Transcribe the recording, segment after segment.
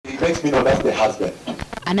makes me know that's the husband.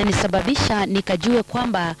 Ananisababisha nikajue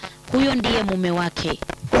kwamba huyo ndiye mume wake.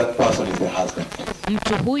 That person is the husband.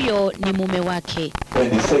 Mtu huyo ni mume wake.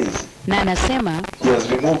 And he says, na anasema he has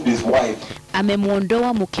removed his wife,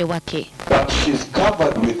 amemuondoa mke wake, but she's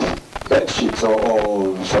covered with bed sheets or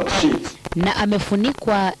some sheets. Na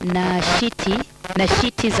amefunikwa na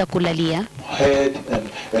shiti za kulalia. Head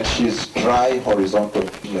and she's dry, horizontal,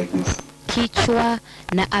 like this. Kichwa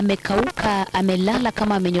na amekauka, amelala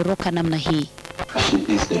kama amenyoroka namna hii. She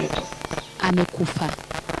is dead. Amekufa.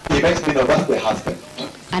 He makes me know that's the husband.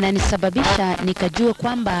 Ananisababisha nikajue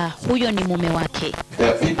kwamba huyo ni mume wake. There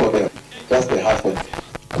are people there. That's the husband.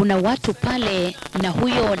 Kuna watu pale na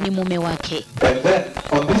huyo ni mume wake. And then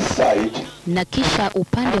on this side, na kisha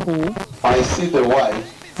upande huu I see the wife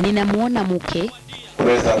ninamuona mke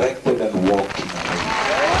resurrected and walking.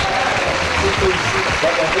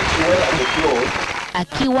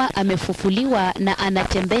 akiwa amefufuliwa na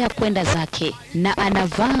anatembea kwenda zake na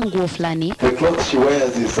anavaa nguo fulani. The clothes she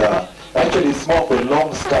wears is actually it's more of a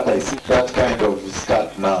long skirt. I see that kind of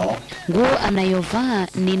skirt now. Nguo anayovaa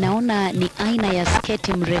ninaona ni aina ya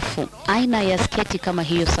sketi mrefu, aina ya sketi kama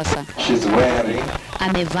hiyo. Sasa she's wearing,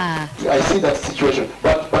 amevaa. I see that situation,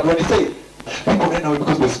 but when you say people ran away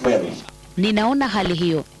because they smell, ninaona hali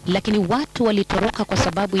hiyo, lakini watu walitoroka kwa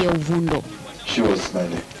sababu ya uvundo. She was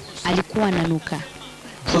smelling. Alikuwa ananuka.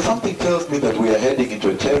 So something tells me that we are heading into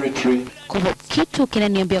a territory. Kwa hivyo kitu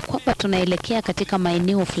kinaniambia kwamba tunaelekea katika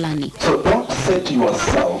maeneo fulani. So don't say to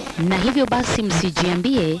yourself, na hivyo basi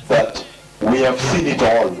msijiambie that we have seen it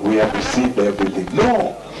all, we have received everything.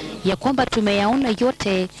 No. Ya kwamba tumeyaona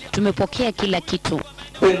yote, tumepokea kila kitu.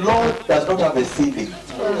 The Lord does not have a ceiling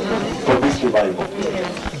for this revival.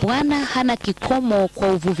 Bwana hana kikomo kwa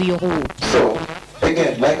uvuvio huu. So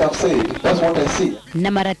again, like I've said, that's what I see.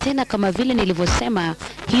 Na mara tena kama vile nilivyosema,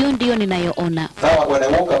 hiyo ndiyo ninayoona. Now when I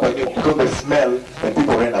woke up I knew because the smell and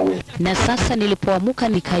people ran away. Na sasa nilipoamuka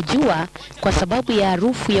nikajua kwa sababu ya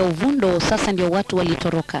harufu ya uvundo, sasa ndio watu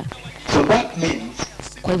walitoroka. So that means,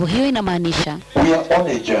 kwa hivyo hiyo inamaanisha we are on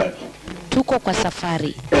a journey. Tuko kwa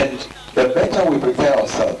safari. And the better we prepare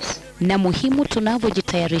ourselves, na muhimu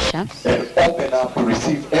tunavyojitayarisha and open up to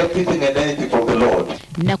receive everything and anything from the Lord,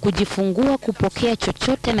 na kujifungua kupokea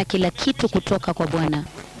chochote na kila kitu kutoka kwa Bwana,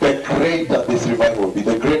 the greater this revival will be,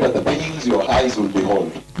 the greater the things your eyes will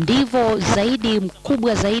behold. Ndivyo zaidi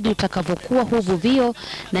mkubwa zaidi utakavyokuwa huvu vio,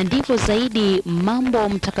 na ndivyo zaidi mambo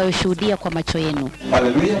mtakayoshuhudia kwa macho yenu.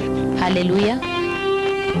 Hallelujah. Hallelujah.